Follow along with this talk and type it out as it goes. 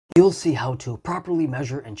You'll see how to properly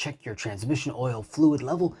measure and check your transmission oil fluid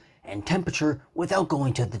level and temperature without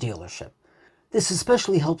going to the dealership. This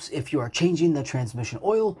especially helps if you are changing the transmission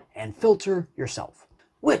oil and filter yourself.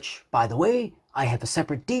 Which, by the way, I have a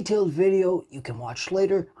separate detailed video you can watch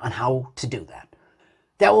later on how to do that.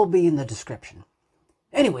 That will be in the description.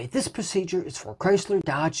 Anyway, this procedure is for Chrysler,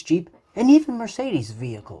 Dodge, Jeep, and even Mercedes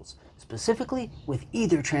vehicles, specifically with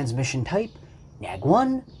either transmission type,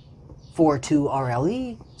 NAG1,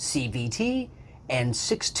 42RLE, CVT, and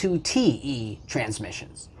 62TE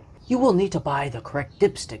transmissions. You will need to buy the correct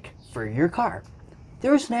dipstick for your car.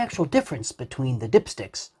 There is an actual difference between the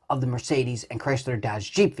dipsticks of the Mercedes and Chrysler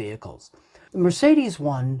Dodge Jeep vehicles. The Mercedes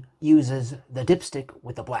one uses the dipstick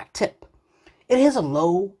with a black tip. It has a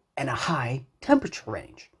low and a high temperature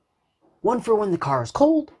range. One for when the car is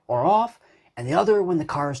cold or off, and the other when the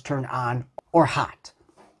car is turned on or hot.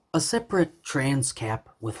 A separate trans cap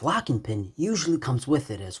with locking pin usually comes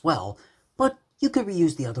with it as well, but you could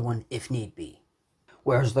reuse the other one if need be.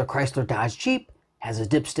 Whereas the Chrysler Dodge Jeep has a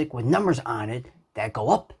dipstick with numbers on it that go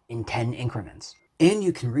up in 10 increments. And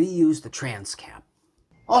you can reuse the trans cap.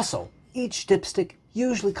 Also, each dipstick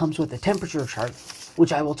usually comes with a temperature chart,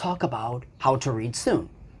 which I will talk about how to read soon.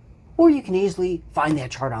 Or you can easily find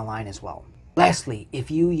that chart online as well. Lastly,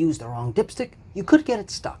 if you use the wrong dipstick, you could get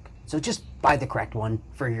it stuck. So just buy the correct one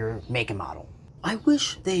for your make and model. I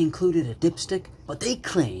wish they included a dipstick, but they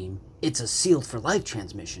claim it's a sealed for life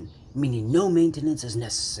transmission, meaning no maintenance is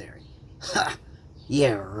necessary. Ha!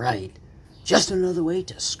 Yeah, right. Just another way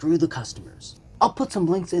to screw the customers. I'll put some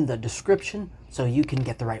links in the description so you can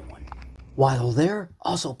get the right one. While there,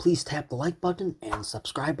 also please tap the like button and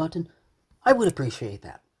subscribe button. I would appreciate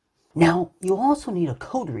that. Now, you'll also need a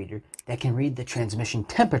code reader that can read the transmission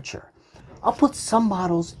temperature. I'll put some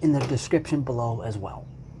models in the description below as well.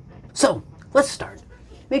 So, let's start.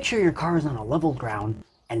 Make sure your car is on a level ground,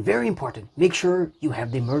 and very important, make sure you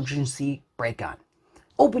have the emergency brake on.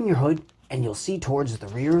 Open your hood, and you'll see towards the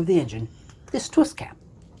rear of the engine this twist cap.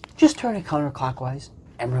 Just turn it counterclockwise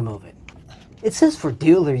and remove it. It says for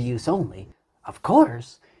dealer use only. Of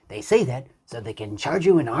course, they say that so they can charge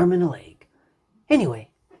you an arm and a leg. Anyway,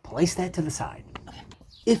 place that to the side.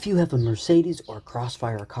 If you have a Mercedes or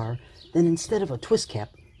Crossfire car, then instead of a twist cap,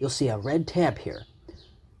 you'll see a red tab here.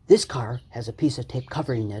 This car has a piece of tape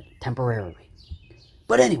covering it temporarily.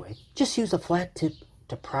 But anyway, just use a flat tip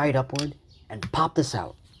to pry it upward and pop this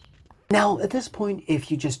out. Now, at this point,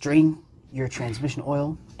 if you just drain your transmission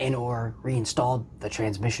oil and or reinstalled the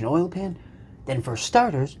transmission oil pan, then for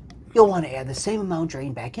starters, you'll want to add the same amount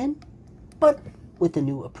drained back in, but with the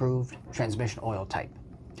new approved transmission oil type.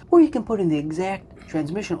 Or you can put in the exact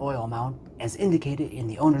transmission oil amount as indicated in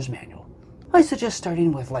the owner's manual. I suggest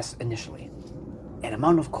starting with less initially. An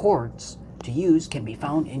amount of quarts to use can be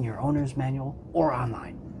found in your owner's manual or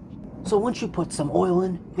online. So once you put some oil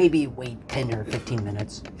in, maybe wait 10 or 15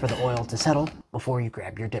 minutes for the oil to settle before you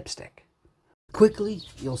grab your dipstick. Quickly,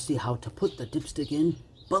 you'll see how to put the dipstick in,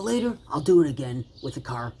 but later I'll do it again with the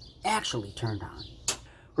car actually turned on.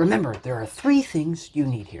 Remember, there are 3 things you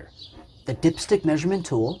need here. The dipstick measurement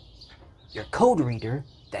tool, your code reader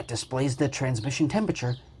that displays the transmission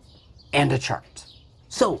temperature, and a chart.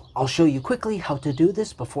 So, I'll show you quickly how to do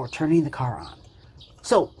this before turning the car on.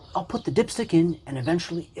 So, I'll put the dipstick in and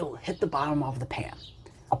eventually it will hit the bottom of the pan.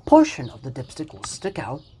 A portion of the dipstick will stick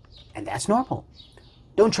out, and that's normal.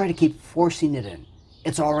 Don't try to keep forcing it in.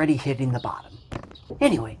 It's already hitting the bottom.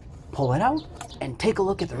 Anyway, pull it out and take a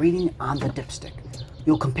look at the reading on the dipstick.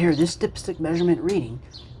 You'll compare this dipstick measurement reading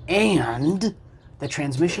and the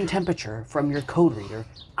transmission temperature from your code reader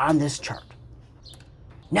on this chart.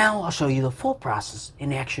 Now I'll show you the full process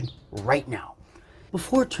in action right now.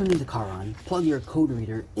 Before turning the car on, plug your code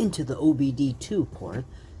reader into the OBD2 port,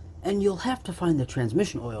 and you'll have to find the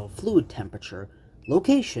transmission oil fluid temperature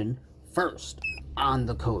location first on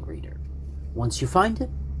the code reader. Once you find it,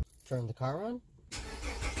 turn the car on,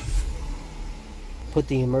 put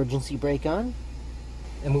the emergency brake on,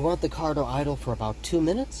 and we want the car to idle for about 2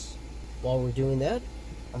 minutes. While we're doing that,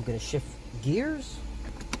 I'm going to shift gears.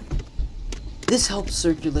 This helps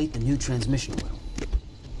circulate the new transmission oil.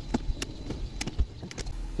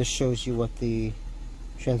 This shows you what the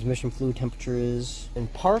transmission fluid temperature is in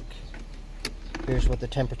park. Here's what the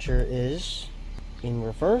temperature is in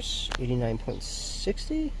reverse,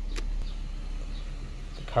 89.60.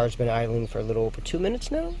 The car's been idling for a little over 2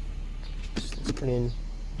 minutes now. So let's put in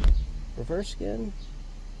reverse again.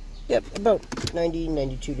 Yep, about 90,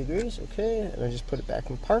 92 degrees. Okay, and I just put it back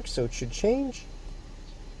in park, so it should change.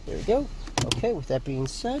 There we go. Okay, with that being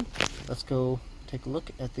said, let's go take a look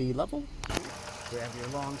at the level. Grab your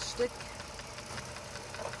long stick,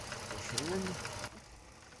 push it in,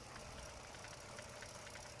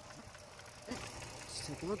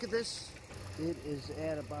 Let's take a look at this. It is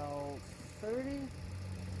at about 30.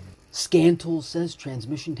 Scan tool says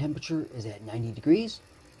transmission temperature is at 90 degrees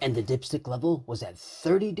and the dipstick level was at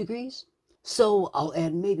 30 degrees. So I'll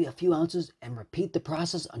add maybe a few ounces and repeat the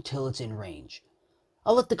process until it's in range.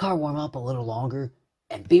 I'll let the car warm up a little longer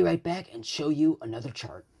and be right back and show you another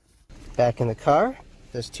chart. Back in the car,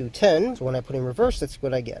 there's 210. So when I put in reverse, that's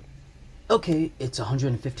what I get. Okay, it's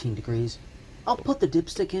 115 degrees. I'll put the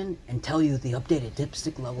dipstick in and tell you the updated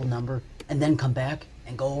dipstick level number and then come back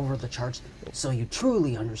and go over the charts so you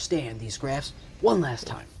truly understand these graphs one last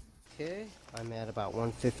time. Okay, I'm at about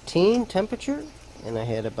 115 temperature and I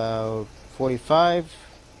had about 45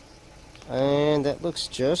 and that looks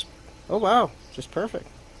just, oh wow, just perfect.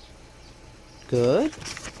 Good.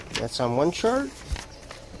 That's on one chart.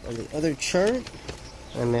 On the other chart,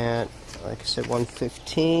 I'm at, like I said,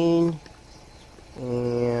 115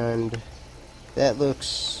 and that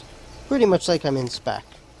looks pretty much like I'm in spec.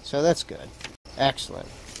 So that's good. Excellent.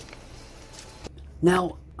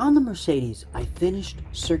 Now, on the Mercedes, I finished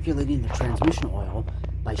circulating the transmission oil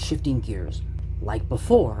by shifting gears, like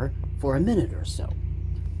before, for a minute or so.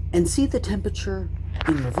 And see, the temperature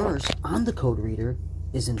in reverse on the code reader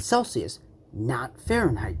is in Celsius, not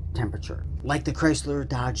Fahrenheit temperature, like the Chrysler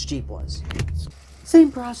Dodge Jeep was.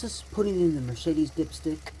 Same process, putting in the Mercedes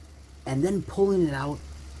dipstick and then pulling it out,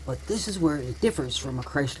 but this is where it differs from a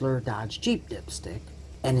Chrysler Dodge Jeep dipstick.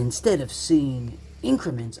 And instead of seeing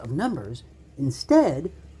increments of numbers,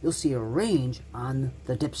 instead you'll see a range on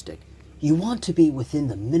the dipstick. You want to be within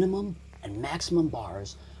the minimum and maximum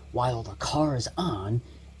bars while the car is on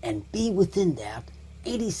and be within that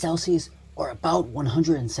 80 Celsius or about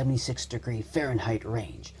 176 degree Fahrenheit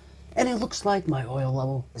range. And it looks like my oil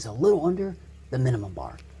level is a little under the minimum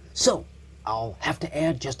bar. So I'll have to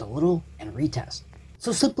add just a little and retest.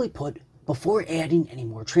 So simply put, before adding any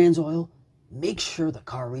more trans oil, make sure the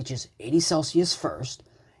car reaches 80 Celsius first,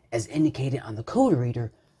 as indicated on the code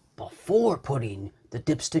reader, before putting the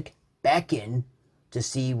dipstick back in to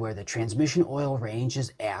see where the transmission oil range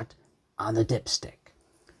is at on the dipstick.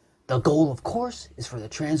 The goal, of course, is for the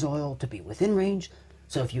trans oil to be within range,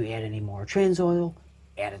 so if you add any more trans oil,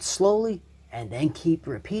 add it slowly, and then keep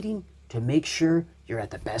repeating to make sure you're at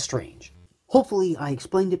the best range. Hopefully I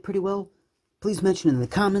explained it pretty well. Please mention in the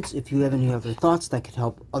comments if you have any other thoughts that could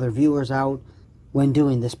help other viewers out when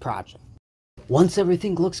doing this project. Once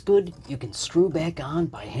everything looks good, you can screw back on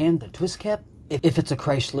by hand the twist cap if it's a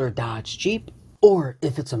Chrysler Dodge Jeep, or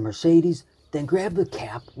if it's a Mercedes, then grab the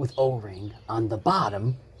cap with O-ring on the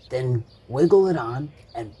bottom, then wiggle it on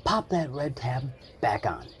and pop that red tab back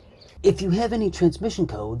on. If you have any transmission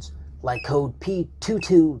codes, like code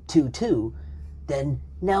P2222, then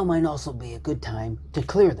now might also be a good time to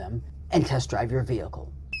clear them and test drive your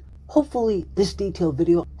vehicle. Hopefully this detailed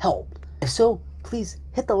video helped. If so, please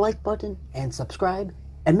hit the like button and subscribe,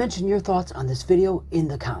 and mention your thoughts on this video in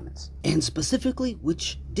the comments, and specifically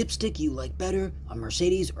which dipstick you like better, a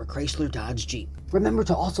Mercedes or Chrysler Dodge Jeep. Remember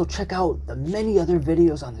to also check out the many other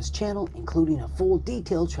videos on this channel, including a full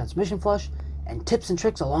detailed transmission flush and tips and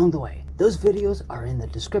tricks along the way. Those videos are in the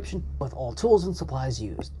description with all tools and supplies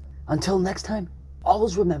used. Until next time,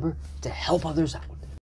 always remember to help others out.